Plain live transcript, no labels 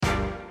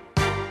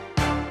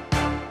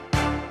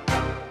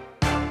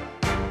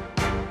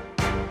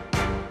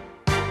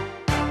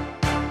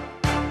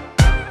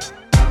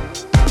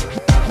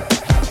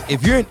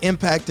If you're an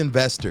impact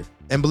investor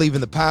and believe in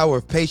the power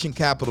of patient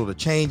capital to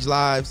change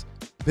lives,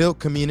 build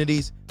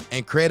communities,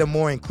 and create a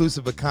more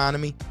inclusive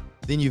economy,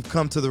 then you've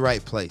come to the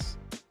right place.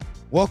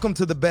 Welcome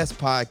to the Best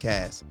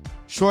Podcast,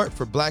 short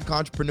for Black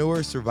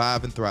Entrepreneurs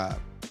Survive and Thrive,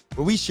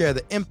 where we share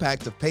the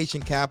impact of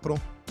patient capital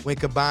when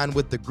combined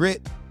with the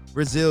grit,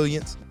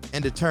 resilience,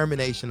 and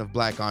determination of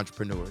Black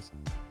entrepreneurs.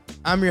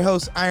 I'm your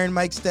host, Iron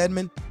Mike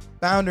Stedman,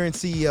 founder and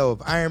CEO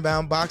of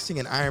Ironbound Boxing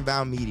and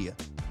Ironbound Media,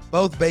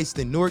 both based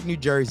in Newark, New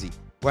Jersey,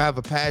 where I have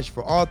a passion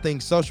for all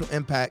things social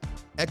impact,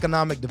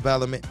 economic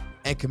development,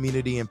 and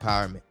community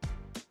empowerment.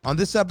 On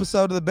this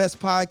episode of the Best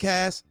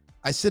Podcast,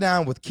 I sit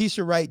down with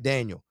Keisha Wright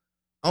Daniel,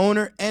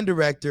 owner and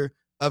director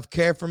of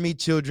Care for Me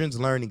Children's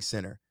Learning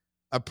Center,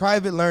 a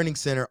private learning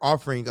center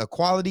offering a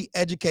quality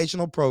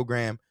educational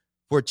program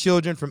for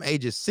children from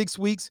ages 6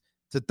 weeks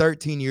to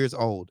 13 years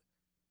old.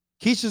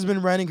 Keisha's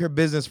been running her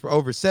business for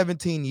over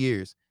 17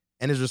 years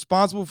and is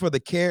responsible for the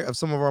care of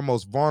some of our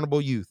most vulnerable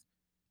youth,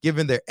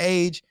 given their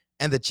age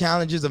and the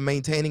challenges of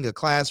maintaining a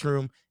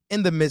classroom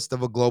in the midst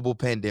of a global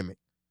pandemic.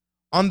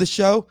 On the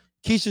show,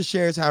 Keisha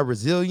shares how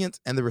resilience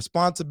and the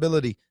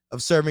responsibility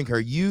of serving her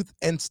youth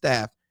and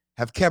staff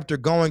have kept her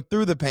going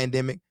through the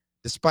pandemic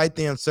despite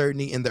the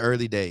uncertainty in the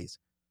early days.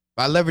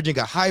 By leveraging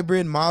a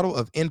hybrid model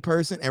of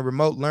in-person and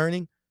remote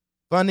learning,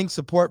 funding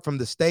support from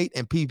the state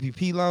and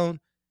PPP loan,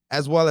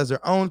 as well as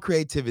her own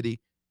creativity,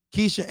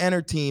 Keisha and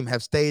her team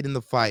have stayed in the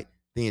fight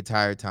the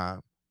entire time.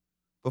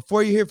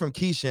 Before you hear from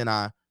Keisha and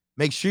I,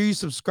 make sure you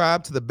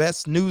subscribe to the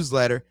Best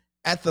newsletter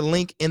at the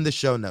link in the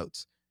show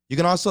notes. You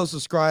can also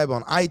subscribe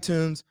on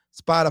iTunes,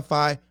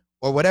 Spotify,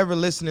 or whatever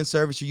listening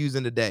service you're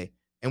using today.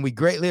 And we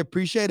greatly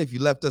appreciate if you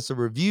left us a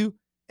review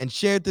and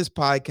shared this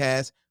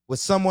podcast with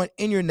someone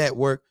in your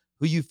network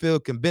who you feel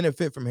can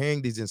benefit from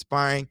hearing these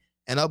inspiring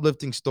and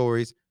uplifting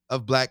stories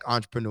of Black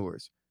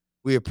entrepreneurs.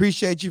 We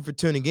appreciate you for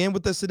tuning in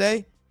with us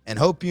today and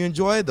hope you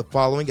enjoy the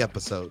following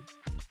episode.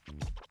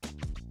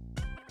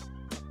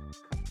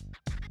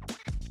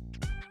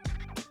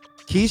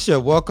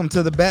 Keisha, welcome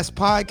to the Best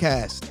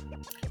Podcast.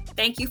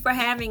 Thank you for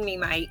having me,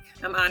 Mike.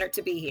 I'm honored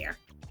to be here.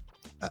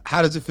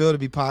 How does it feel to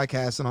be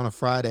podcasting on a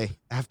Friday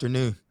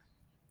afternoon?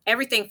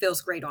 Everything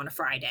feels great on a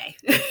Friday.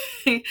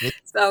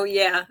 So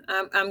yeah,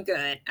 I'm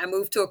good. I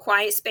moved to a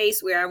quiet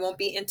space where I won't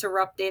be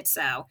interrupted.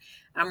 So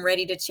I'm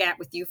ready to chat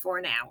with you for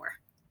an hour.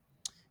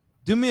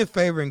 Do me a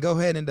favor and go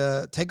ahead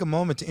and take a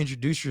moment to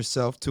introduce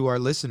yourself to our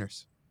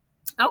listeners.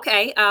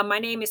 Okay, my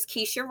name is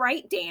Keisha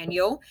Wright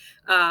Daniel,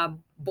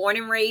 born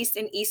and raised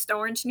in East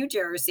Orange, New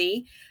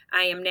Jersey.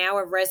 I am now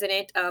a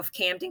resident of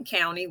Camden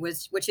County,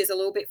 which is a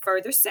little bit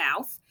further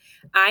south.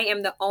 I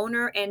am the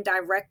owner and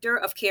director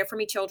of Care for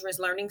Me Children's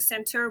Learning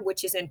Center,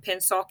 which is in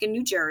Pennsauken,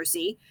 New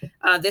Jersey.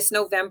 This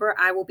November,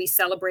 I will be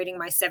celebrating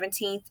my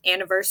 17th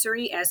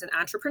anniversary as an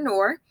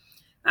entrepreneur.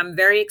 I'm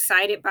very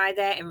excited by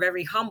that and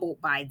very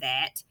humbled by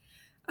that.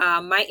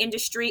 In my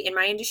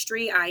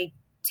industry, I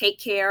take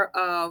care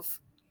of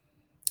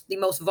the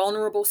most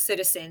vulnerable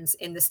citizens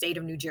in the state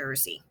of New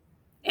Jersey,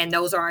 and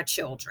those are our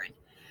children.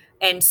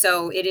 And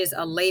so it is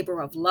a labor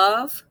of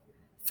love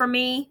for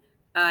me.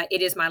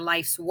 It is my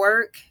life's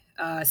work,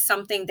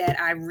 something that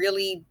I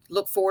really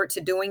look forward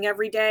to doing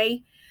every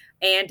day,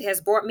 and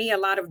has brought me a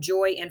lot of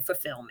joy and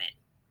fulfillment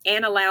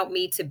and allowed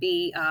me to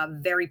be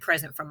very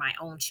present for my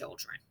own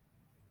children.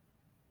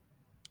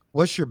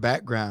 What's your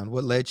background?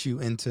 What led you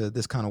into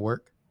this kind of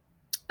work?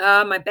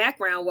 My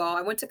background, well,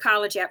 I went to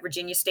college at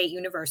Virginia State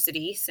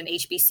University. It's an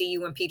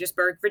HBCU in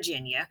Petersburg,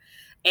 Virginia.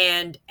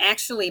 And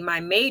actually, my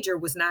major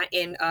was not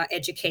in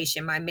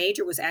education. My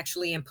major was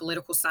actually in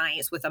political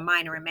science with a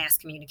minor in mass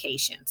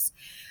communications.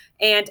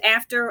 And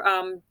after,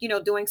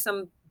 doing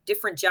some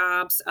different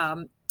jobs,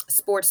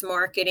 sports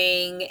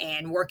marketing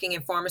and working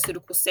in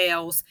pharmaceutical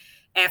sales,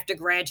 after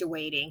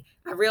graduating,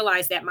 I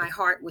realized that my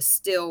heart was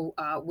still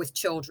with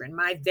children.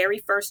 My very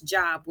first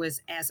job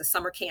was as a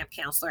summer camp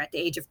counselor at the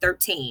age of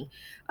 13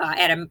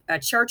 at a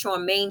church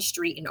on Main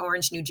Street in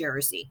Orange, New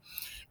Jersey.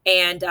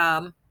 And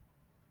I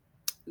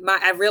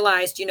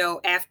realized,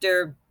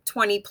 after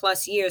 20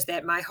 plus years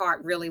that my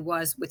heart really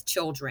was with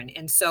children.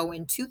 And so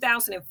in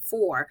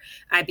 2004,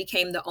 I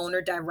became the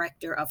owner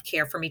director of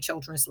Care for Me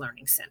Children's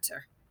Learning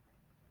Center.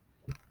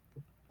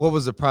 What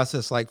was the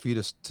process like for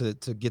you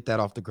to get that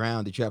off the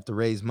ground? Did you have to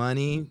raise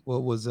money?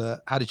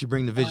 How did you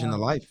bring the vision to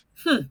life?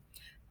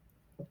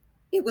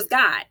 It was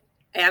God.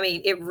 I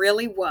mean, it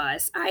really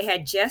was. I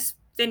had just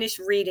finished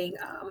reading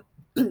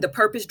The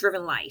Purpose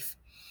Driven Life,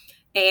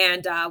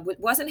 and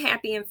wasn't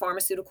happy in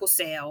pharmaceutical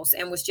sales,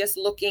 and was just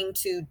looking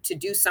to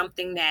do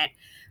something that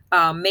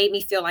made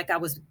me feel like I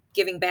was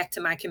giving back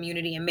to my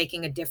community and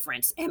making a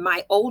difference. And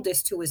my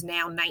oldest, who is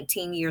now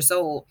 19 years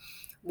old,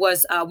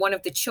 was one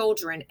of the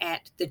children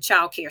at the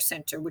child care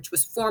center, which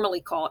was formerly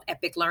called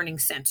Epic Learning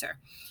Center.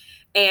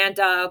 And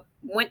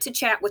went to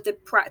chat with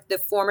the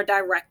former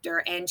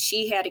director, and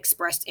she had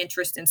expressed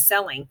interest in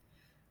selling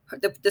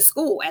the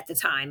school at the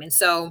time. And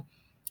so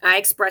I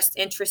expressed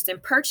interest in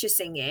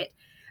purchasing it.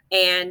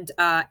 And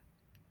at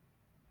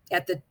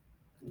the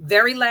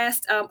Very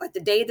last, at the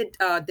day that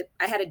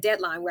I had a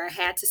deadline where I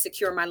had to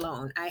secure my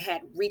loan, I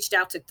had reached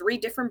out to three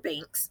different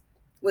banks,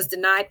 was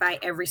denied by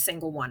every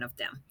single one of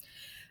them,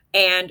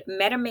 and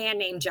met a man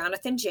named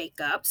Jonathan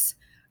Jacobs,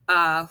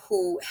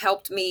 who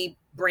helped me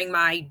bring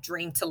my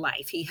dream to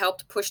life. He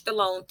helped push the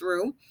loan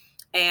through,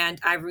 and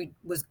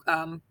was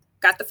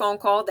got the phone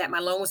call that my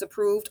loan was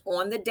approved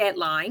on the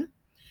deadline,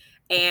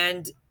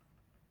 and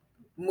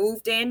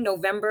moved in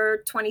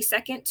November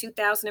 22nd,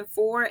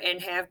 2004,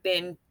 and have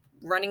been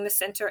running the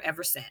center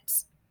ever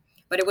since.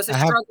 But it was a I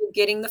have struggle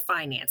getting the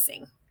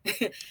financing. I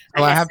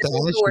so I had have to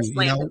several ask doors you,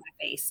 slammed in my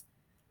face.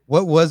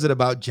 what was it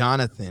about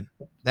Jonathan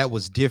that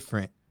was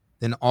different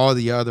than all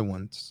the other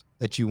ones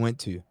that you went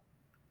to?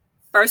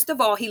 First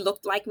of all, he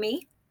looked like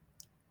me.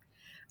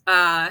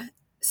 Uh,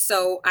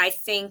 so I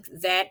think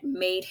that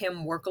made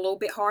him work a little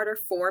bit harder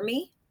for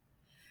me.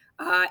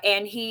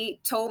 And he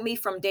told me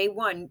from day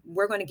one,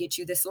 we're going to get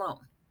you this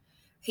loan.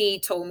 He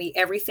told me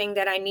everything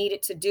that I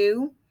needed to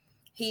do.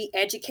 He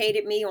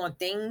educated me on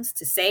things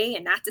to say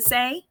and not to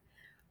say,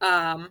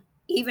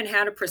 even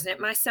how to present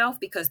myself,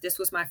 because this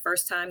was my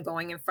first time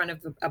going in front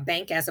of a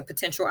bank as a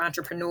potential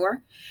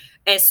entrepreneur.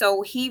 And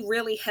so he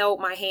really held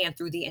my hand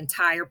through the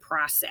entire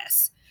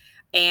process.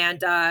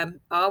 And I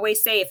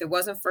always say, if it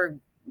wasn't for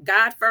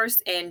God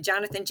first and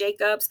Jonathan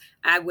Jacobs,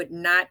 I would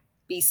not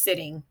be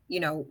sitting,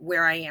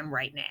 where I am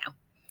right now,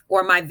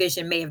 or my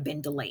vision may have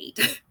been delayed.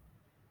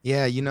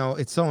 Yeah,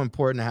 it's so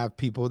important to have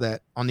people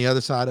that on the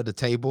other side of the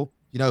table,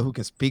 who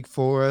can speak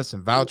for us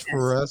and vouch Yes.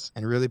 for us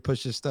and really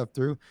push this stuff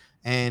through.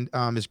 And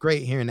it's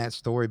great hearing that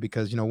story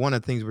because one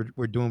of the things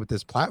we're doing with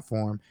this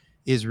platform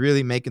is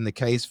really making the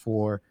case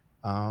for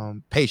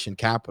patient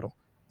capital.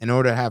 In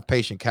order to have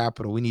patient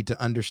capital, we need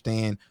to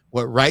understand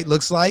what right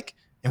looks like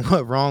and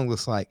what wrong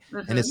looks like.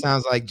 And it Hmm.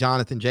 sounds like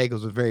Jonathan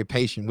Jacobs was very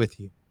patient with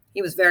you.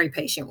 He was very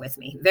patient with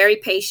me, very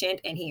patient,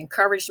 and he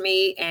encouraged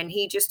me, and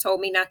he just told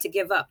me not to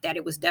give up, that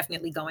it was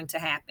definitely going to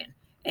happen.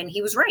 And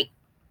he was right.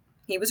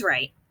 He was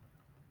right.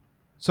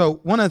 So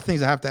one of the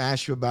things I have to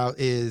ask you about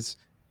is,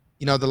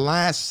 the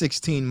last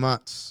 16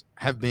 months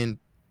have been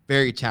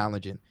very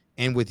challenging.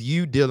 And with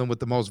you dealing with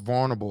the most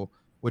vulnerable,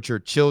 which are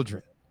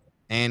children.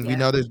 And we Yeah.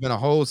 know there's been a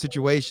whole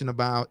situation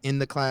about in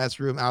the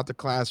classroom, out the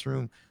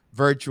classroom,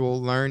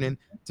 virtual learning.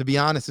 To be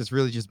honest, it's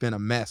really just been a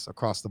mess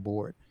across the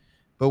board.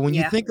 But when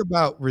you Yeah. think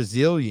about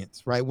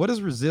resilience, right? What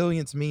does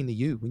resilience mean to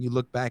you when you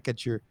look back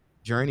at your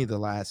journey the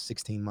last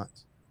 16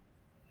 months?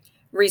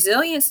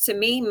 Resilience to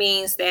me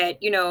means that,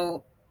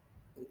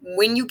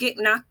 when you get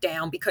knocked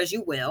down, because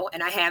you will,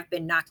 and I have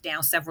been knocked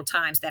down several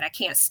times, that I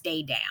can't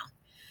stay down.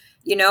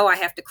 I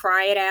have to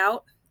cry it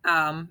out.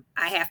 I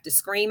have to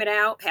scream it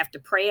out, have to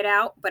pray it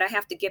out, but I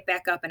have to get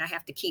back up and I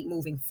have to keep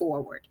moving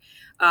forward.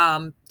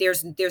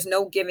 There's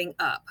no giving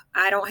up.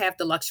 I don't have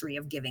the luxury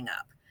of giving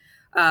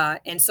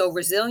up. And so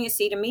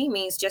resiliency to me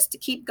means just to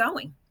keep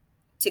going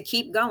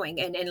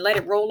and let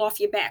it roll off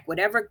your back.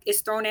 Whatever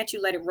is thrown at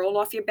you, let it roll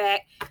off your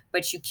back,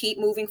 but you keep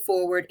moving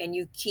forward, and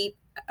you keep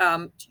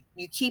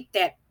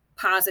that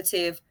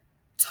positive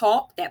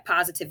talk, that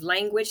positive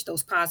language,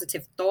 those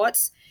positive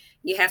thoughts.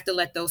 You have to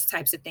let those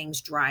types of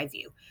things drive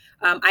you.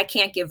 I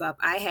can't give up.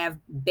 I have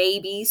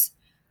babies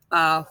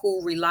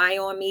who rely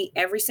on me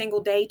every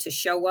single day to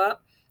show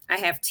up. I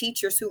have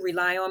teachers who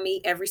rely on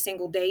me every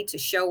single day to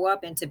show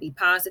up and to be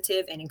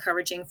positive and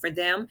encouraging for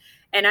them.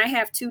 And I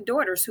have two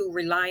daughters who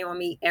rely on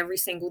me every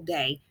single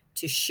day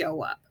to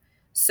show up.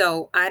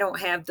 So I don't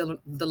have the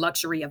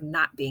luxury of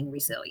not being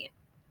resilient.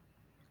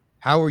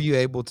 How were you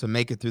able to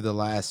make it through the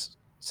last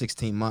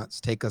 16 months?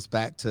 Take us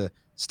back to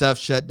stuff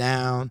shut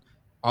down.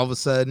 All of a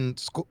sudden,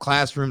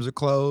 classrooms are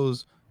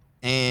closed.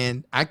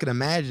 And I could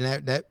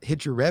imagine that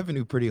hit your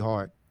revenue pretty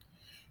hard.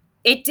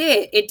 It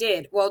did. It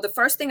did. Well, the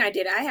first thing I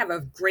did, I have a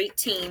great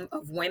team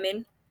of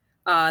women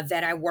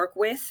that I work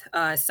with.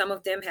 Some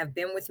of them have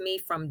been with me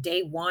from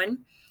day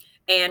one.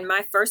 And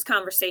my first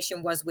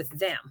conversation was with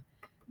them,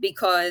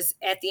 because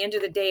at the end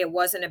of the day, it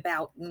wasn't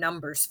about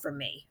numbers for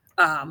me.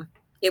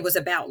 It was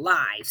about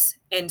lives.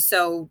 And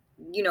so,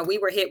 we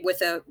were hit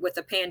with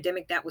a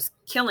pandemic that was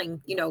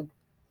killing,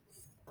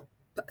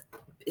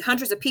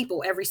 hundreds of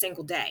people every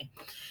single day.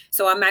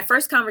 So my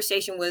first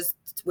conversation was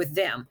with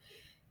them.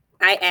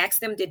 I asked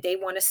them, did they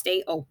want to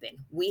stay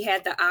open? We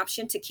had the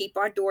option to keep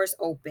our doors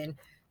open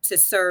to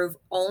serve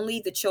only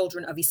the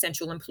children of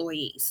essential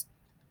employees.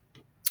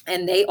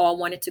 And they all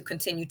wanted to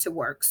continue to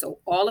work. So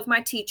all of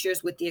my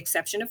teachers, with the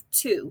exception of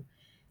two,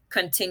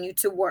 continued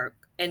to work.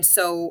 And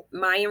so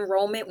my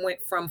enrollment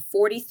went from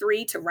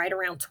 43 to right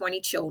around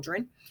 20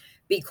 children,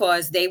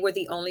 because they were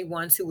the only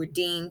ones who were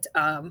deemed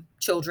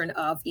children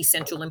of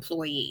essential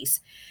employees.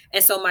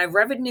 And so my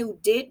revenue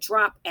did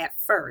drop at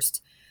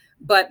first.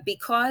 But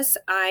because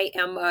I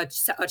am a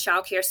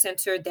child care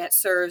center that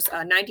serves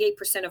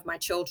 98% of my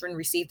children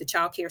receive the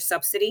child care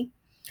subsidy.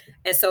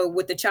 And so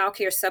with the child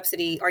care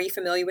subsidy, are you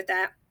familiar with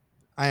that?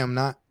 I am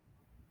not.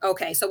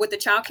 Okay, so what the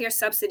child care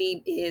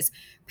subsidy is,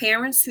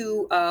 parents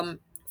who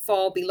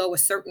fall below a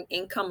certain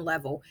income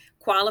level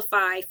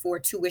qualify for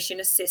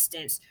tuition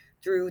assistance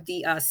through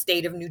the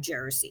state of New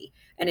Jersey,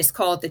 and it's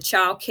called the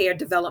Child Care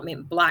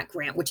Development Block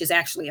Grant, which is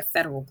actually a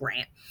federal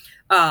grant.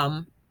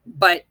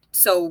 But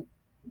so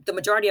the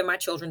majority of my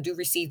children do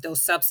receive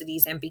those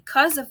subsidies, and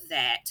because of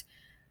that,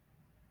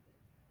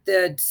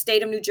 the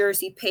state of New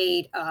Jersey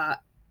paid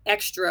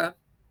extra,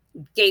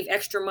 gave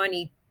extra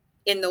money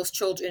in those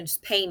children's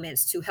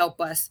payments to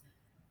help us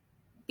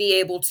be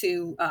able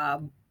to,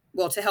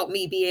 to help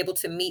me be able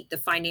to meet the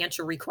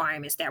financial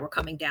requirements that were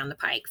coming down the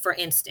pike. For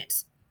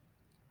instance,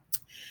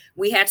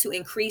 we had to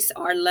increase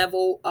our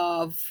level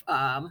of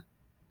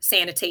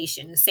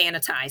sanitation,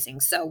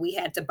 sanitizing. So we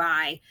had to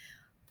buy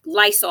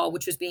Lysol,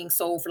 which was being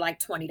sold for like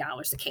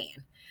 $20 a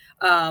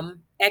can.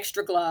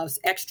 Extra gloves,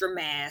 extra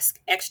mask,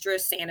 extra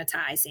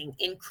sanitizing,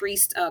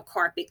 increased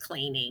carpet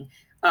cleaning,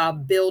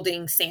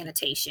 building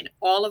sanitation.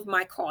 All of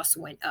my costs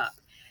went up.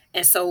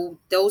 And so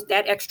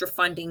that extra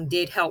funding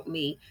did help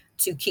me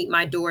to keep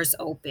my doors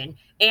open.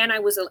 And I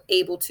was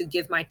able to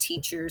give my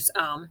teachers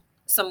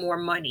some more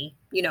money.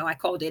 I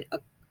called it a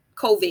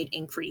COVID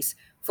increase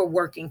for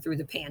working through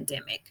the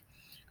pandemic.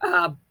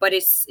 But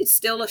it's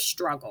still a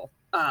struggle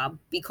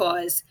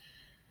because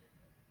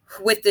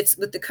with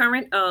the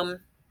current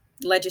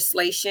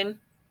legislation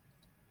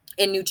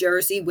in New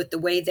Jersey, with the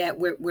way that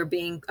we're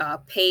being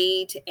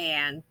paid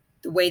and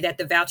the way that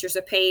the vouchers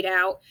are paid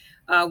out,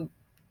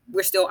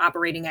 we're still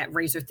operating at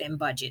razor thin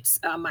budgets,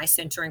 my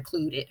center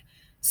included.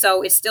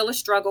 So it's still a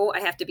struggle. I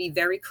have to be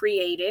very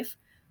creative,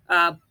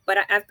 but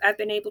I've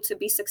been able to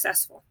be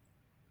successful.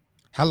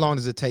 How long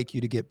does it take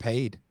you to get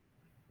paid?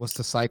 What's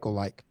the cycle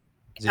like?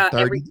 Is it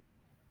 30? Every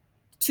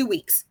 2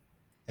 weeks.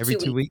 Every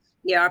 2 weeks?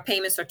 Yeah, our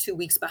payments are 2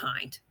 weeks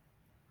behind.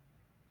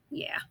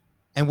 Yeah.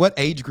 And what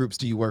age groups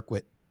do you work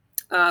with?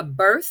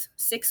 Birth,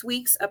 6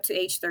 weeks up to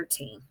age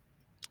 13.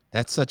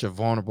 That's such a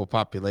vulnerable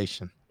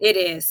population. It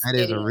is. That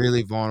is a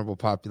really vulnerable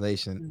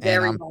population.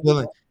 Very and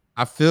vulnerable.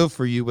 I feel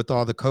for you with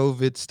all the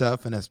COVID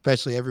stuff, and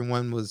especially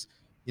everyone was,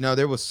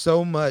 there was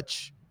so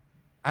much,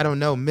 I don't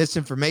know,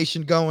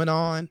 misinformation going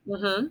on,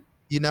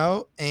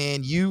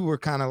 and you were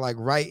kind of like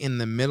right in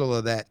the middle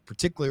of that,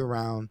 particularly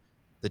around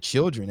the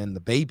children and the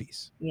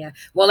babies. Yeah.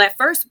 Well, at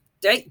first,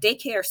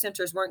 daycare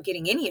centers weren't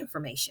getting any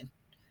information.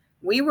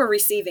 We were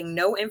receiving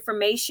no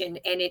information,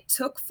 and it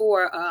took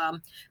for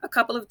a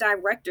couple of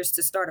directors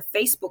to start a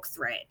Facebook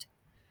thread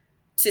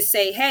to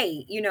say,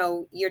 hey,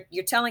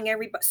 you're telling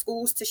everybody,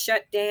 schools to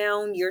shut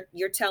down.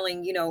 You're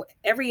telling,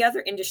 every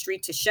other industry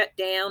to shut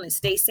down and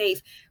stay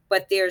safe,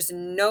 but there's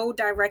no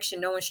direction,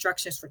 no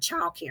instructions for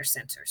childcare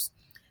centers.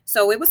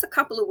 So it was a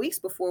couple of weeks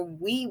before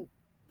we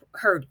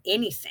heard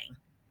anything.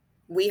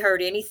 We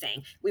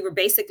were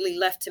basically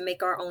left to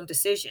make our own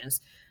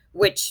decisions,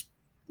 which,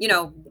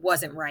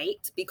 wasn't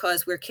right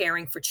because we're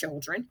caring for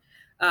children.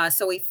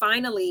 So we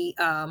finally,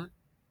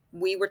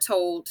 we were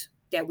told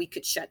that we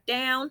could shut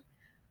down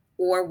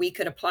or we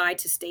could apply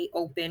to stay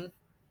open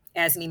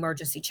as an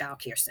emergency child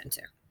care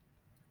center.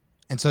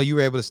 And so you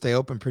were able to stay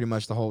open pretty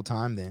much the whole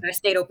time then? I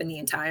stayed open the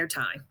entire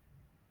time.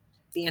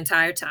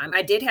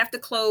 I did have to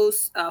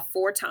close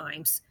 4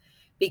 times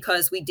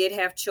because we did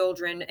have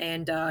children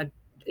and a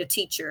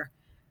teacher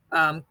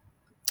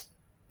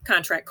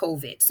contract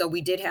COVID. So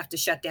we did have to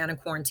shut down and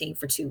quarantine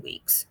for 2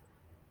 weeks.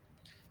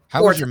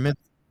 How was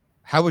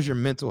your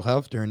mental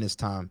health during this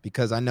time?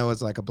 Because I know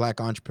as like a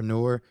Black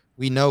entrepreneur,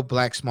 we know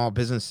Black small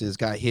businesses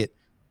got hit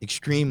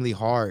extremely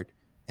hard.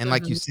 And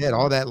like you said,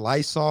 all that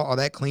Lysol, all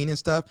that cleaning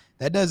stuff,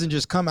 that doesn't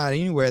just come out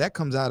anywhere. That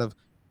comes out of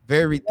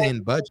very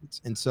thin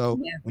budgets. And so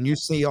when you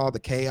see all the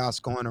chaos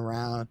going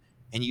around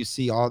and you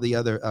see all the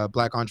other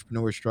Black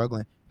entrepreneurs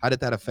struggling, how did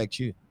that affect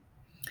you?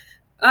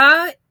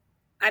 I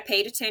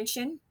paid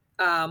attention,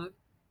 to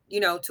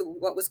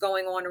what was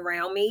going on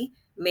around me,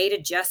 made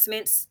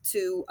adjustments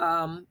to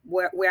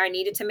where I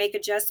needed to make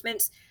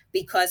adjustments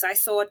because I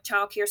saw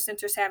childcare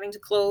centers having to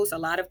close. A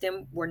lot of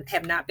them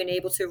have not been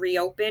able to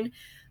reopen.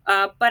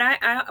 But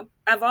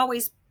I've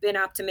always been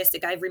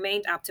optimistic. I've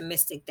remained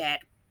optimistic that,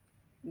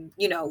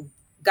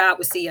 God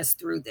would see us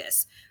through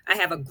this. I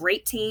have a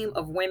great team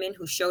of women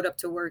who showed up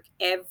to work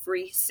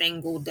every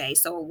single day.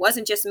 So it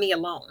wasn't just me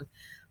alone.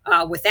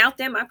 Without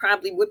them, I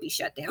probably would be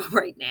shut down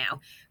right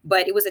now.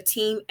 But it was a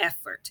team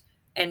effort.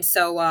 And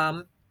so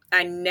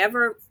I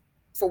never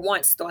for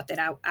once thought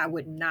that I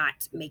would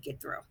not make it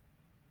through.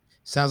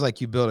 Sounds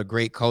like you built a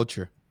great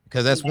culture,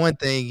 because that's one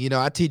thing,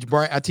 I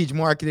teach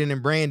marketing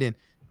and branding,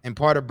 and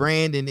part of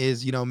branding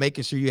is,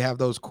 making sure you have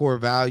those core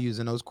values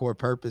and those core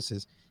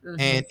purposes.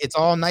 And it's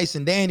all nice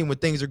and dandy when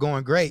things are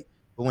going great.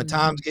 But when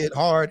times get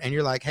hard and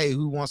you're like, hey,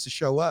 who wants to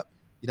show up?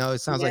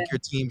 It sounds like your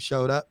team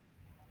showed up.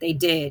 They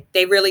did.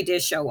 They really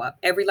did show up.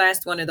 Every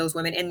last one of those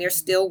women. And they're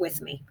still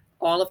with me.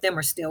 All of them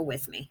are still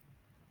with me.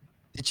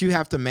 Did you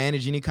have to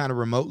manage any kind of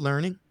remote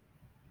learning?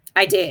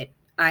 I did.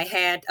 I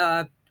had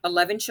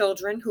 11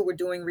 children who were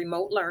doing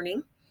remote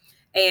learning.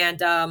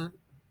 And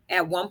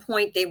at one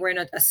point, they were in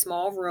a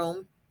small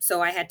room. So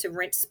I had to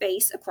rent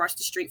space across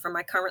the street from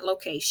my current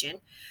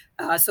location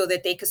so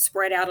that they could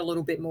spread out a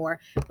little bit more.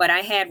 But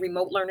I had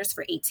remote learners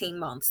for 18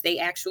 months. They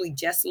actually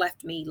just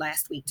left me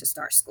last week to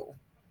start school.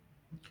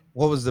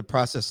 What was the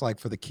process like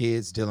for the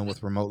kids dealing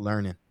with remote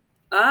learning?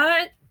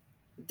 Uh,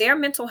 their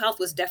mental health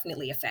was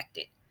definitely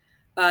affected.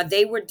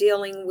 They were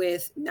dealing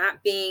with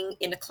not being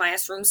in a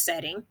classroom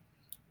setting,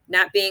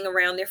 not being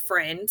around their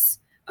friends.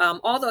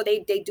 Although they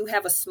do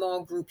have a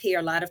small group here,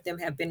 a lot of them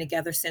have been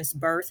together since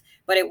birth,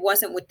 but it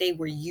wasn't what they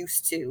were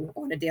used to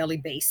on a daily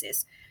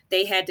basis.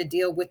 They had to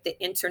deal with the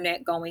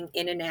internet going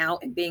in and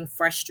out and being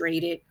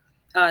frustrated.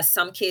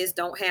 Some kids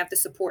don't have the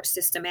support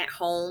system at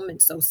home,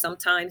 and so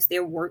sometimes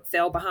their work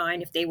fell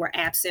behind if they were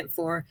absent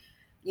for,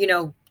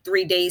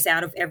 3 days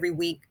out of every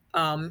week,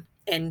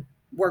 and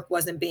work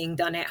wasn't being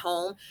done at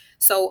home.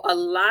 So a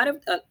lot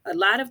of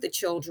the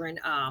children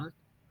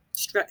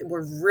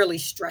were really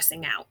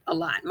stressing out a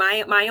lot.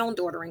 My own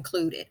daughter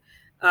included.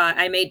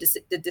 I made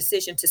the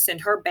decision to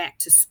send her back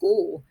to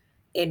school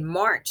in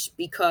March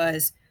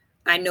because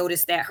I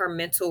noticed that her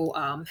mental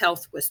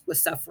health was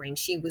suffering.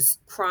 She was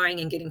crying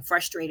and getting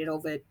frustrated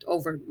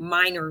over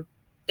minor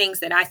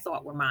things that I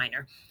thought were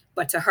minor,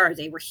 but to her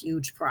they were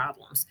huge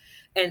problems.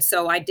 And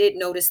so I did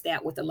notice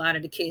that with a lot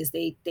of the kids,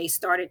 they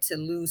started to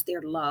lose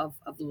their love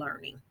of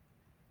learning.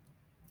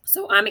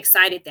 So I'm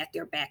excited that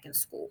they're back in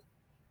school.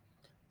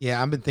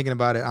 Yeah, I've been thinking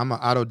about it. I'm an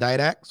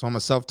autodidact, so I'm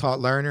a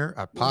self-taught learner.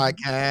 I Mhm.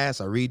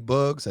 podcast, I read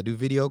books, I do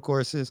video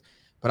courses.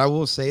 But I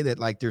will say that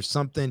like there's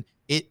something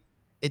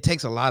it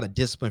takes a lot of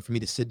discipline for me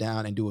to sit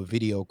down and do a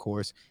video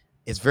course.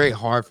 It's very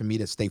hard for me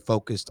to stay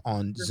focused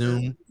on Mhm.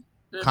 Zoom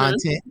Mhm.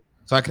 content.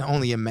 So I can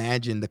only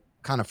imagine the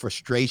kind of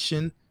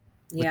frustration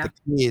with Yeah.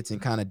 the kids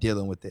and kind of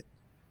dealing with it.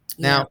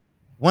 Yeah. Now,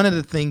 one of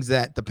the things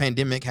that the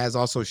pandemic has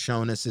also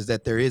shown us is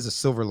that there is a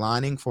silver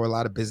lining for a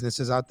lot of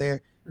businesses out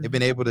there. They've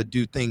been Mhm. able to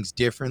do things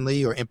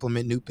differently or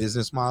implement new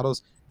business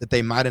models that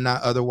they might have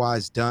not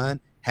otherwise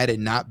done had it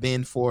not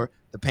been for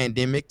the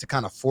pandemic to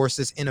kind of force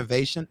this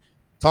innovation.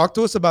 Talk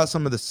to us about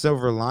some of the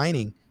silver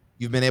lining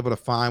you've been able to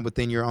find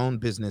within your own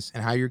business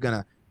and how you're going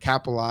to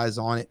capitalize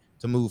on it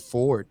to move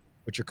forward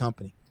with your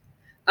company.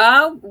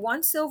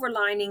 One silver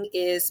lining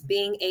is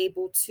being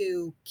able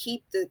to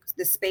keep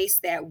the space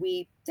that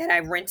I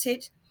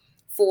rented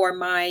for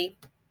my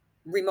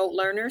remote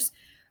learners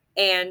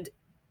and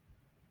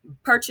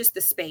purchase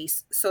the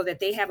space so that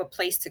they have a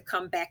place to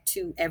come back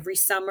to every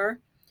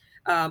summer.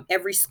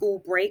 Every school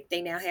break,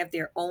 they now have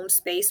their own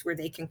space where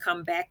they can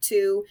come back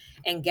to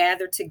and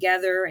gather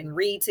together and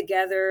read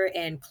together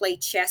and play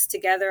chess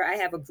together. I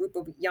have a group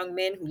of young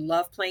men who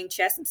love playing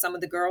chess, and some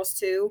of the girls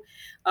too.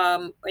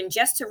 And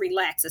just to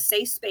relax, a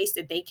safe space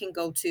that they can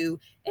go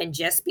to and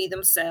just be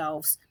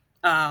themselves,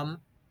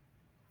 um,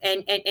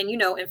 and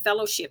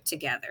fellowship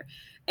together.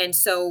 And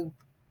so,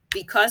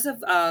 because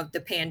of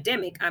the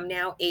pandemic, I'm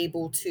now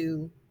able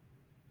to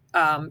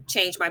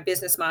change my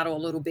business model a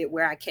little bit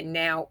where I can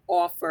now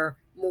offer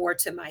more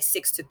to my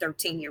 6 to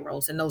 13 year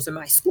olds, and those are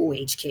my school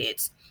age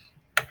kids.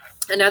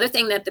 Another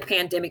thing that the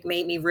pandemic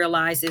made me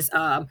realize is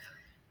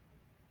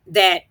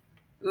that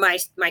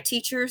my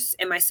teachers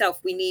and myself,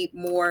 we need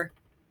more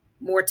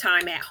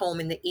time at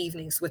home in the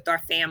evenings with our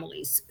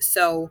families.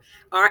 So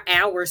our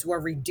hours were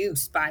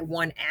reduced by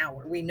 1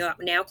 hour. We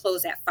now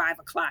close at 5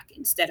 o'clock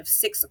instead of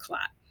 6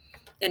 o'clock.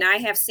 And I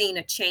have seen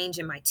a change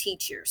in my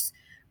teachers.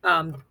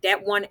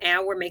 That 1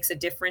 hour makes a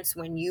difference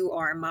when you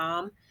are a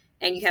mom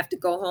and you have to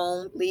go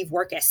home, leave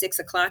work at 6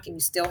 o'clock, and you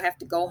still have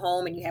to go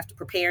home and you have to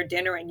prepare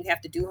dinner and you have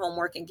to do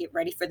homework and get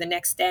ready for the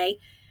next day,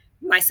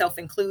 myself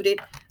included.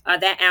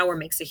 That hour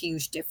makes a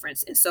huge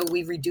difference. And so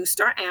we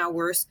reduced our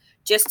hours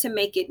just to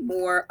make it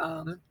more,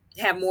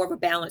 have more of a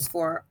balance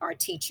for our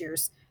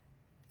teachers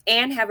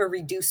and have a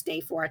reduced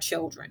day for our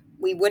children.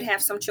 We would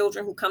have some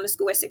children who come to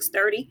school at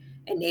 6:30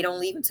 and they don't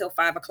leave until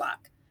 5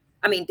 o'clock.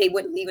 I mean, they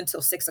wouldn't leave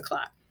until 6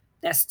 o'clock.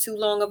 That's too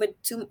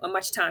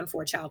much time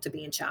for a child to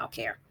be in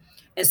childcare.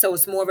 And so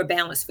it's more of a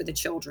balance for the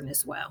children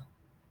as well.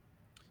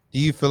 Do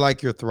you feel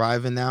like you're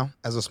thriving now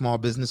as a small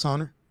business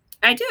owner?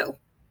 I do.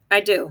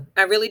 I do.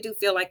 I really do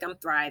feel like I'm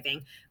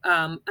thriving.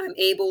 I'm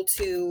able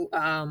to,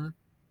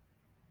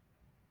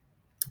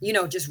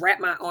 just wrap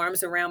my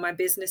arms around my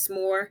business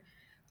more.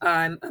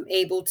 I'm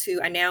able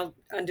to, I now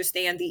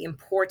understand the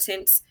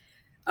importance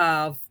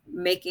of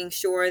making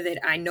sure that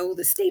I know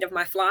the state of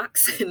my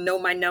flocks and know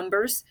my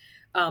numbers.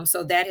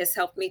 So that has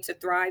helped me to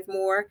thrive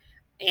more.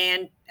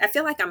 And I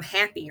feel like I'm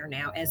happier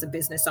now as a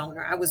business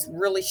owner. I was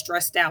really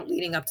stressed out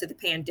leading up to the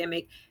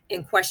pandemic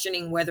and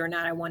questioning whether or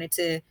not I wanted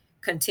to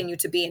continue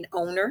to be an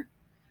owner.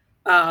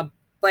 Uh,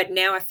 but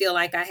now I feel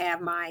like I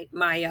have my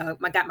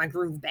got my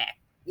groove back.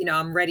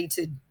 I'm ready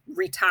to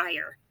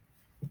retire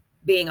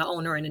being an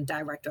owner and a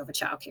director of a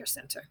child care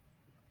center.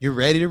 You're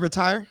ready to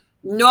retire?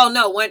 No,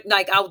 no, one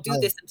like I'll do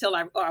Oh, this until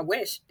I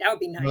wish that would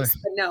be right. nice,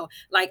 but no,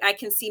 like I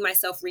can see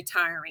myself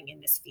retiring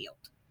in this field.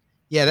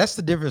 Yeah, that's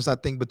the difference I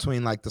think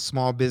between like the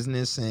small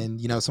business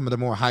and some of the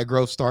more high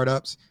growth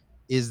startups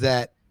is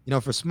that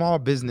for small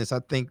business I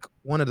think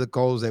one of the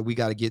goals that we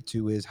got to get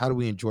to is how do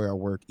we enjoy our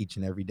work each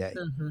and every day,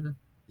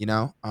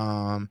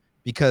 Mhm.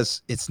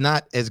 because it's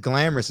not as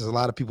glamorous as a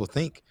lot of people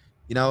think.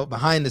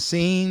 Behind the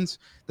scenes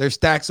there's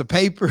stacks of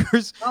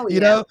papers. Oh,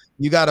 yeah.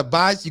 You got to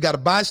buy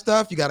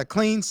stuff, you got to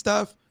clean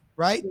stuff,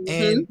 right?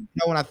 And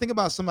Hmm. when I think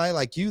about somebody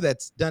like you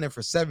that's done it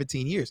for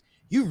 17 years,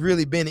 you've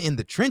really been in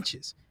the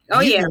trenches Oh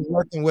and you've yeah. been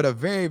working with a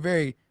very,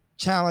 very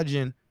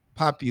challenging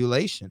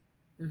population.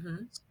 Hmm.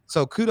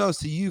 So kudos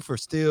to you for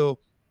still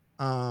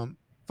um,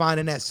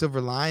 finding that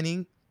silver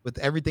lining with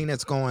everything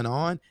that's going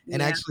on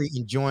and Yeah. actually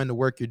enjoying the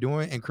work you're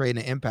doing and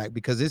creating an impact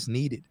because it's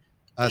needed,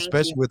 Thank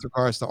especially you. with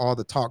regards to all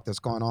the talk that's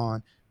going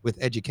on with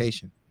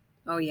education.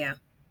 Oh yeah.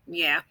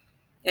 Yeah.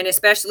 And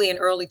especially in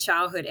early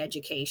childhood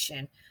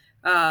education.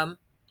 Um,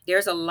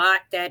 there's a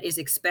lot that is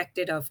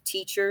expected of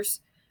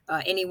teachers,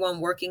 anyone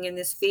working in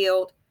this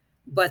field,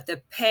 but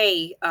the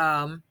pay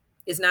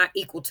is not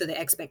equal to the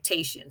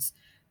expectations.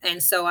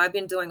 And so I've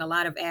been doing a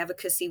lot of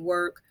advocacy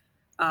work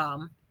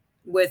um,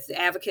 with the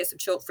Advocates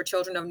of for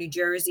Children of New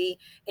Jersey,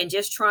 and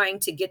just trying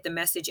to get the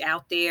message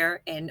out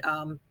there and,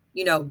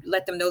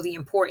 let them know the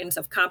importance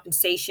of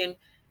compensation,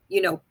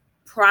 you know,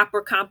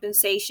 proper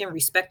compensation,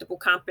 respectable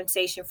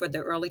compensation for the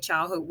early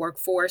childhood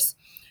workforce.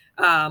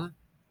 Um,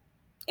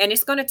 and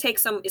it's going to take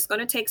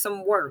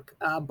some work,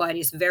 but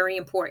it's very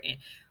important.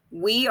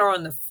 We are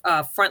on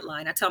the front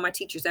line. I tell my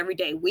teachers every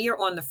day, we are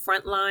on the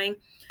front line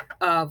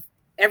of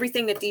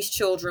everything that these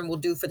children will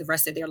do for the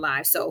rest of their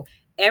lives. So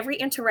every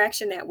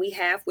interaction that we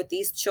have with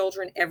these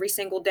children every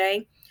single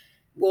day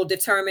will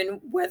determine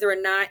whether or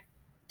not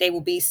they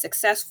will be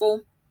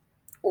successful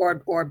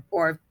or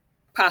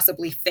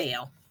possibly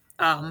fail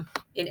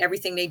in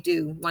everything they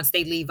do once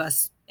they leave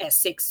us at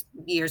 6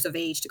 years of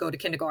age to go to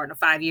kindergarten, or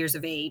 5 years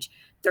of age,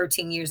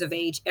 13 years of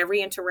age.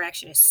 Every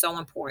interaction is so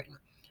important.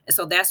 And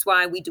so that's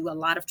why we do a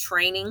lot of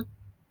training.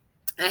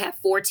 I have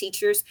 4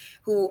 teachers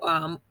who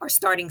are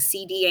starting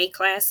CDA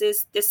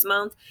classes this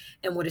month.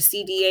 And what a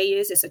CDA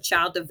is, it's a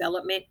Child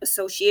Development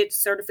Associate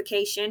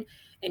certification.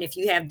 And if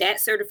you have that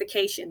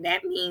certification,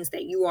 that means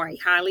that you are a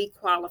highly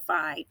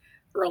qualified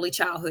early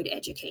childhood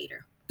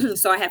educator.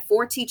 So I have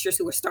 4 teachers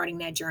who are starting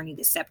that journey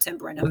this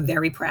September, and I'm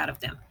very proud of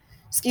them.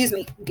 Excuse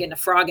me, I'm getting a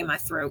frog in my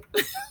throat.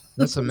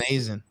 That's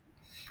amazing.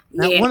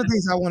 Now, Yeah, one of the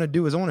things I want to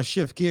do is I want to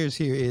shift gears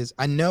here is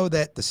I know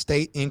that the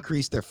state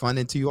increased their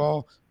funding to you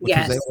all, which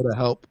was yes. able to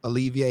help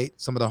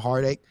alleviate some of the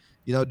heartache,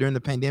 during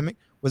the pandemic.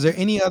 Was there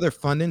any other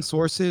funding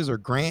sources or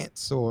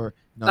grants or,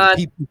 the Uh,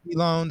 PPP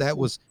loan that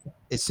was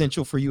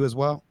essential for you as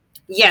well?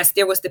 yes,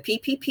 there was the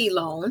PPP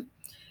loan.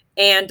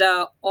 And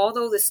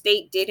although the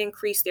state did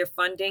increase their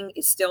funding,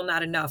 it's still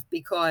not enough,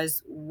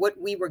 because what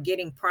we were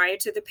getting prior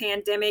to the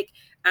pandemic,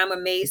 I'm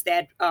amazed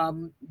that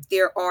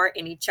there are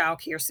any child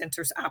care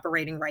centers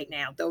operating right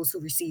now, those who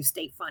receive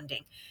state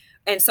funding.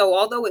 And so,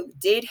 although it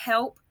did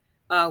help,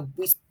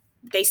 we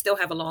they still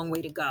have a long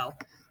way to go,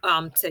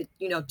 to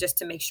just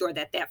to make sure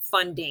that that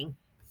funding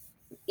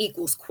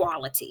equals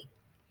quality.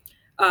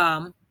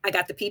 I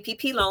got the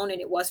PPP loan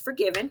and it was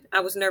forgiven.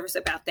 I was nervous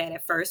about that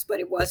at first, but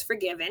it was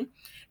forgiven.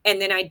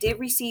 And then I did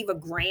receive a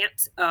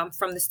grant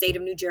from the state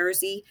of New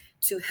Jersey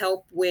to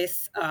help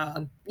with,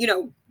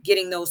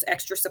 getting those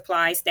extra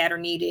supplies that are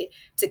needed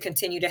to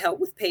continue to help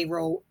with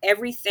payroll,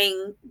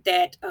 everything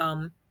that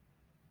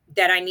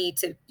I need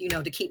to,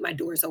 to keep my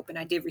doors open.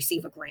 I did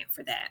receive a grant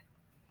for that.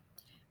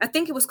 I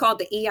think it was called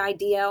the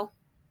EIDL.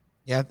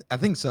 Yeah, I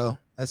think so.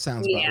 That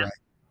sounds about Yeah,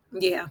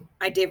 right. yeah,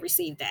 I did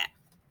receive that.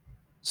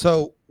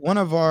 So, one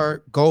of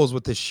our goals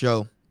with this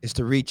show is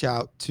to reach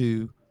out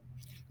to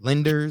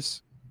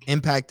lenders,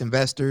 impact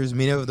investors,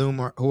 many of them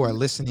who are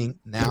listening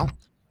now.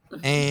 Mhm.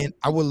 And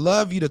I would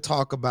love you to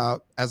talk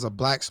about, as a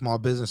Black small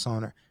business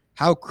owner,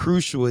 how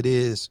crucial it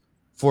is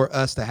for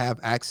us to have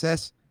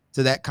access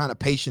to that kind of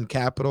patient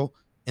capital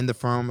in the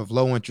form of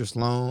low interest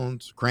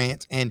loans,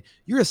 grants. And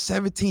you're a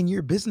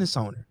 17-year business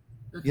owner.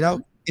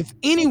 Mhm. If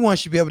anyone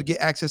should be able to get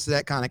access to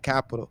that kind of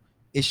capital,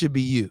 it should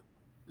be you.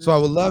 So I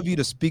would Mhm. love you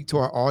to speak to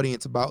our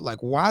audience about like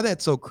why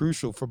that's so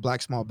crucial for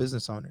Black small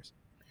business owners.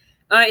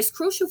 It's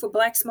crucial for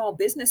Black small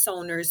business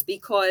owners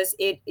because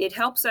it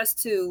helps us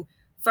to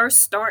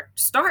first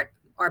start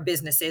our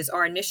businesses,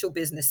 our initial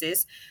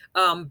businesses,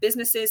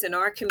 businesses in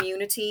our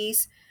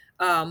communities.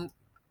 Um,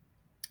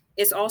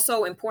 it's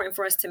also important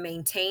for us to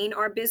maintain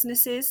our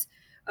businesses,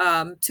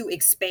 to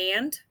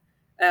expand.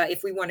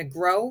 If we want to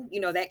grow,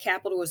 that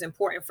capital is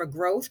important for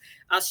growth.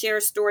 I'll share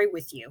a story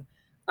with you.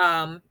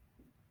 Um,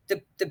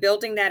 the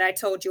building that I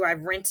told you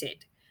I've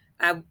rented,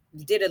 I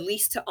did a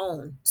lease to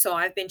own. So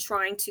I've been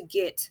trying to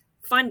get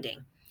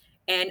funding.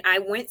 And I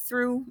went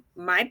through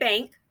my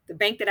bank, the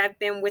bank that I've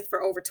been with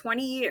for over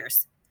 20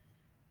 years,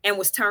 and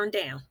was turned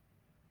down.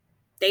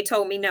 They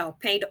told me no.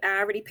 I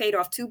already paid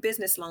off 2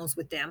 business loans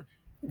with them.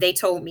 They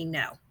told me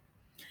no.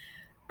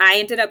 I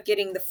ended up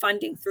getting the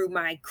funding through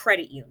my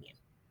credit union.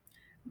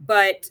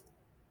 But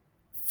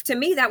to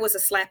me, that was a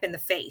slap in the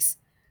face.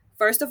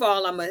 First of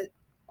all, I'm a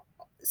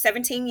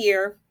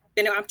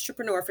been an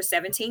entrepreneur for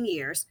 17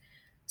 years,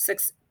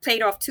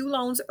 paid off 2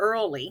 loans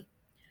early.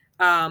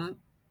 Um,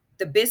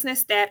 the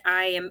business that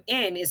I am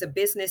in is a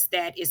business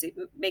it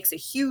makes a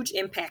huge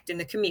impact in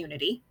the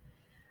community,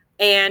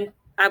 and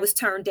I was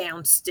turned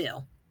down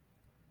still.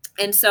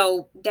 And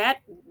so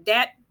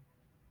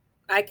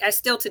I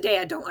still today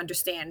I don't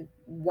understand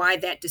why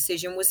that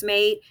decision was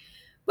made.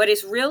 But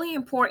it's really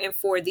important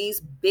for these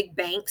big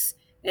banks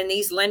and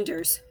these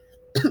lenders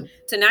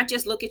to not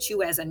just look at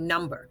you as a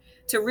number,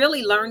 to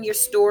really learn your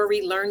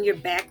story, learn your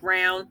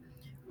background.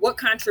 What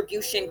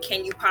contribution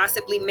can you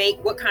possibly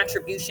make? What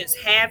contributions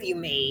have you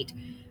made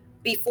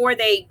before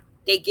they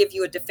give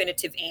you a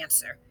definitive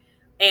answer?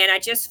 And I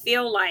just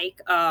feel like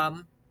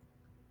I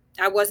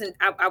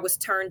was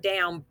turned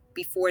down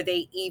before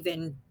they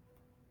even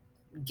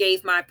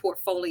gave my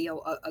portfolio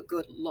a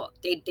good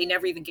look. They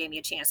never even gave me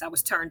a chance. I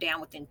was turned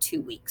down within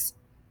 2 weeks.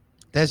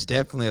 That's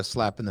definitely a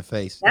slap in the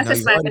face. You That's know,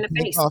 a slap in the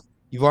face.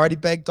 you've already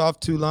begged off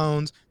 2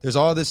 loans. There's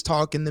all this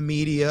talk in the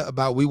media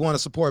about we want to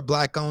support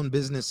black owned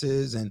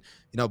businesses and,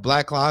 you know,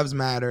 Black Lives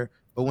Matter.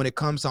 But when it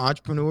comes to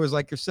entrepreneurs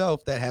like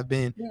yourself that have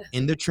been Yeah.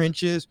 in the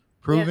trenches,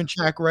 Yeah. proven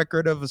track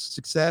record of a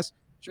success,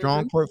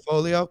 strong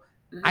portfolio,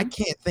 I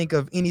can't think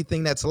of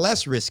anything that's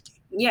less risky.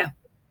 Yeah.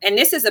 And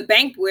this is a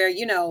bank where,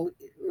 you know,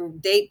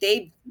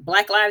 they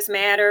Black Lives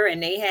Matter,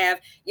 and they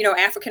have, you know,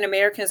 African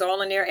Americans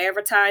all in their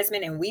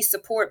advertisement, and we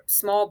support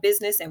small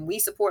business and we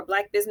support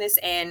black business.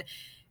 And,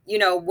 you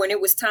know, when it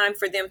was time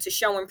for them to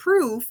show and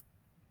prove,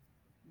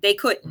 they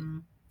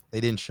couldn't. They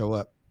didn't show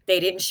up.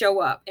 They didn't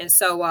show up. And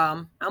so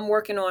I'm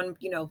working on,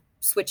 you know,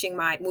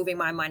 moving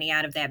my money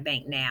out of that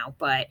bank now.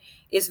 But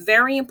it's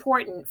very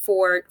important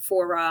for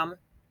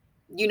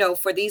you know,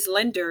 for these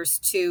lenders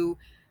to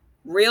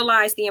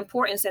realize the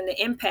importance and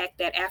the impact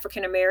that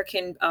African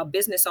American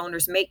business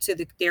owners make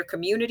to their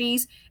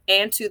communities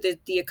and to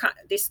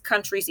this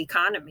country's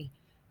economy,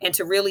 and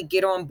to really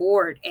get on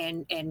board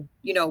and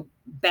you know,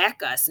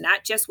 back us,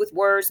 not just with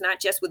words,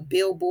 not just with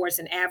billboards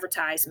and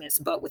advertisements,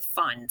 but with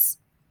funds.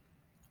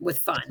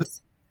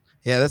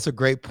 Yeah, that's a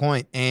great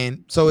point.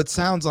 And so it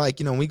sounds like,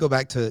 you know, when we go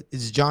back to,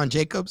 is John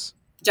Jacobs?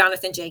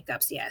 Jonathan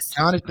Jacobs, yes.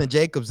 Jonathan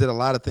Jacobs did a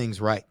lot of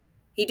things right.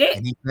 He did.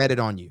 And he bet it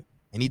on you.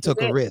 And he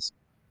took a risk.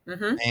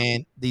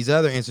 And these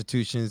other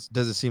institutions,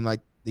 doesn't seem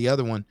like the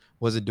other one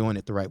wasn't doing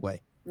it the right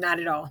way. Not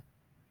at all.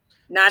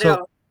 Not at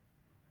all.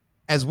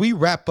 As we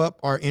wrap up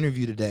our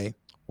interview today,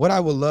 what I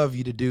would love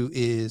you to do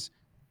is,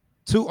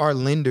 to our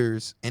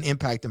lenders and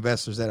impact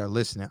investors that are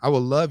listening, I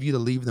would love you to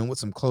leave them with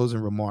some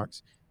closing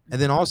remarks.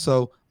 And then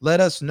also let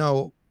us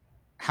know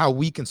how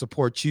we can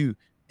support you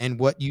and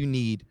what you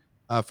need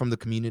from the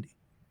community.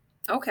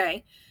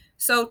 Okay.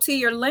 So to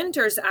your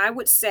lenders, I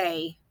would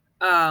say,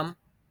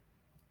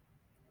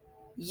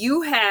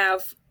 you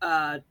have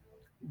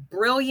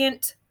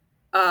brilliant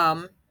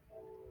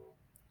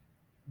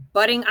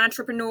budding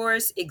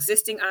entrepreneurs,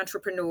 existing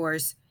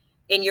entrepreneurs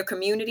in your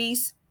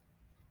communities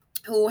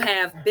who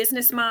have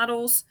business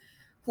models,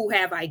 who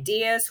have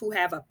ideas, who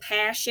have a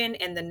passion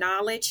and the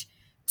knowledge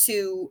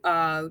to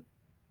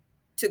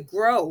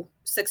grow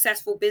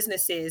successful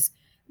businesses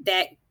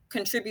that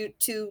contribute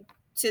to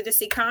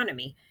this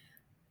economy.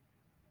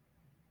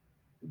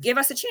 Give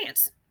us a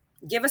chance.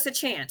 Give us a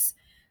chance.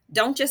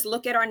 Don't just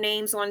look at our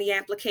names on the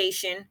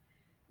application,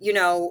 you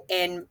know,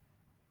 and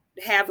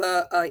have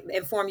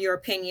inform your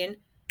opinion.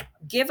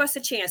 Give us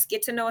a chance.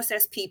 Get to know us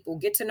as people.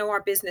 Get to know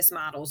our business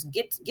models.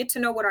 Get to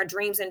know what our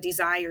dreams and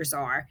desires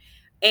are,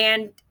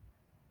 and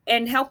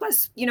help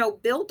us, you know,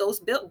 build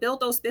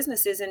those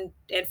businesses and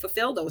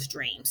fulfill those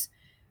dreams.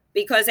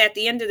 Because at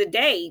the end of the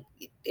day,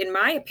 in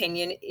my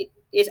opinion,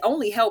 it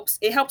only helps.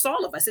 It helps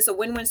all of us. It's a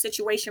win-win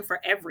situation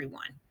for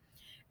everyone.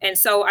 And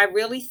so I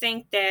really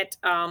think that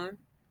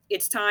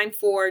it's time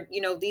for,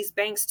 you know, these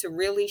banks to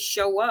really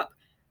show up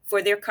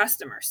for their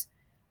customers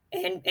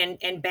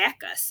and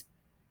back us.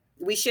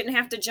 We shouldn't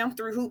have to jump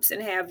through hoops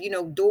and have, you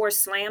know, doors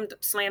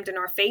slammed in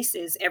our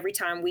faces every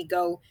time we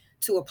go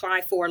to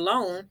apply for a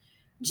loan,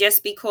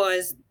 just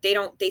because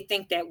they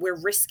think that we're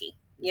risky.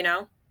 You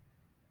know,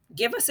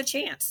 give us a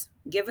chance.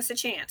 Give us a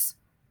chance.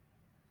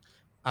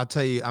 I'll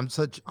tell you, I'm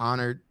so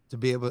honored to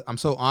be able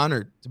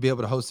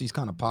to host these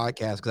kind of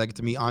podcasts, because I get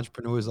to meet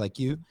entrepreneurs like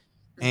you.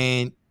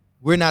 And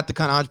we're not the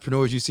kind of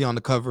entrepreneurs you see on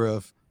the cover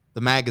of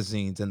the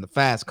magazines and the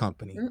Fast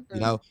Company. You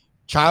know,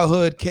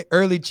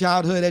 early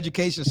childhood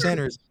education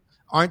centers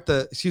aren't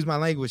the, excuse my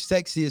language,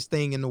 sexiest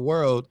thing in the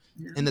world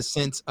in the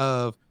sense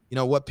of, you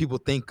know, what people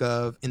think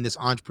of in this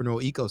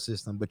entrepreneurial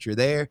ecosystem. But you're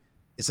there.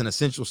 It's an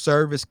essential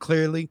service,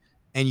 clearly,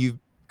 and you've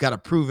got a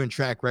proven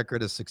track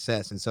record of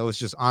success. And so it's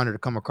just an honor to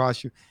come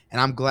across you. And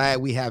I'm glad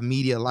we have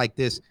media like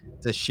this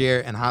to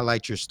share and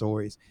highlight your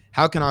stories.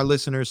 How can our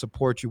listeners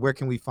support you? Where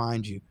can we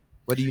find you?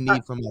 What do you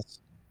need from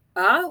us?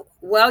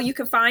 Well, you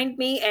can find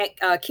me at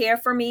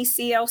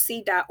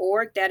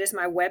careformeclc.org. That is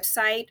my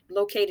website,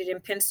 located in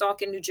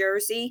Pennsauken, New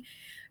Jersey.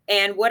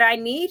 And what I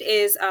need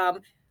is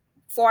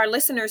for our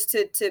listeners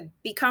to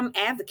become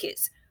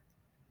advocates.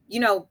 You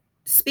know,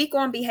 speak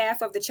on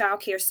behalf of the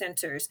child care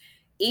centers.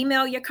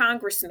 Email your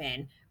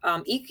congressmen,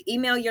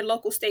 email your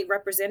local state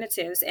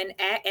representatives,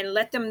 and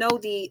let them know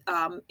the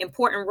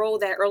important role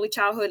that early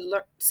childhood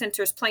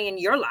centers play in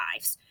your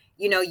lives.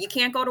 You know, you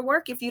can't go to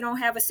work if you don't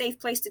have a safe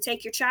place to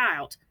take your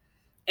child.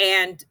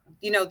 And,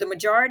 you know, the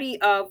majority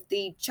of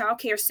the child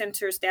care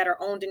centers that are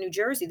owned in New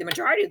Jersey, the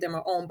majority of them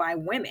are owned by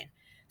women.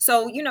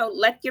 So, you know,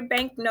 let your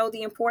bank know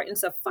the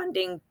importance of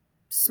funding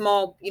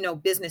small,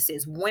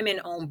 businesses,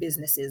 women-owned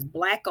businesses,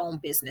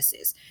 Black-owned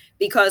businesses,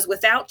 because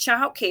without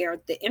childcare,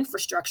 the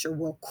infrastructure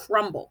will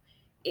crumble.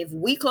 If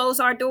we close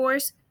our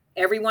doors,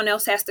 everyone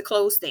else has to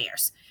close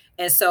theirs.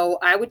 And so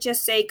I would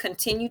just say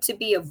continue to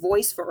be a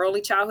voice for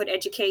early childhood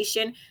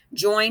education.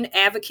 Join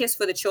Advocates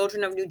for the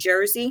Children of New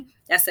Jersey.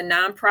 That's a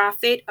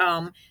nonprofit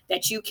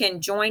that you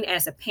can join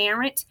as a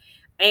parent.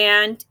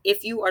 And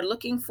if you are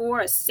looking for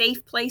a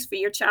safe place for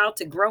your child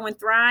to grow and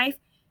thrive,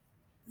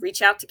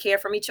 reach out to Care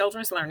for Me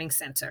Children's Learning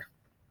Center.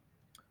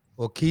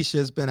 Well, Keisha,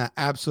 it's been an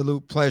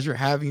absolute pleasure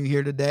having you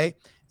here today.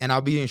 And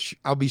I'll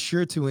be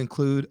sure to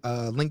include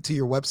a link to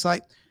your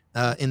website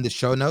in the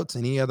show notes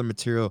and any other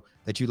material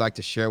that you'd like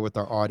to share with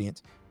our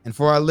audience. And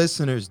for our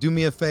listeners, do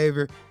me a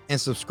favor and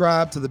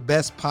subscribe to the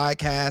Best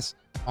Podcast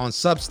on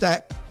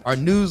Substack, our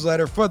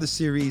newsletter for the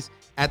series,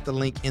 at the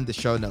link in the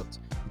show notes.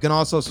 You can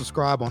also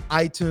subscribe on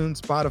iTunes,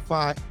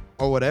 Spotify,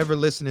 or whatever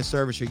listening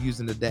service you're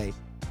using today.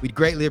 We'd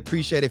greatly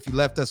appreciate if you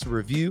left us a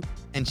review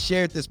and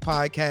shared this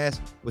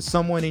podcast with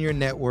someone in your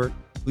network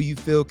who you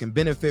feel can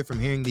benefit from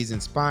hearing these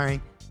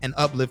inspiring and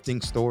uplifting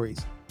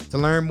stories. To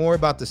learn more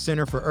about the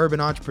Center for Urban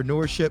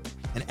Entrepreneurship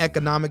and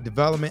Economic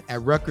Development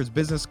at Rutgers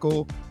Business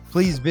School,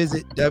 please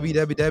visit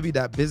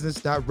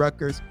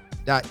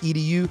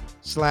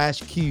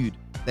www.business.rutgers.edu/CUED.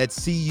 That's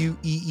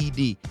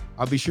CUEED.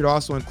 I'll be sure to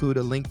also include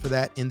a link for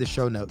that in the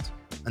show notes.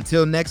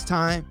 Until next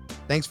time,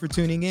 thanks for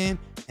tuning in,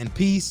 and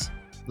peace,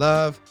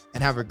 love,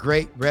 and have a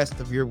great rest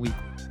of your week.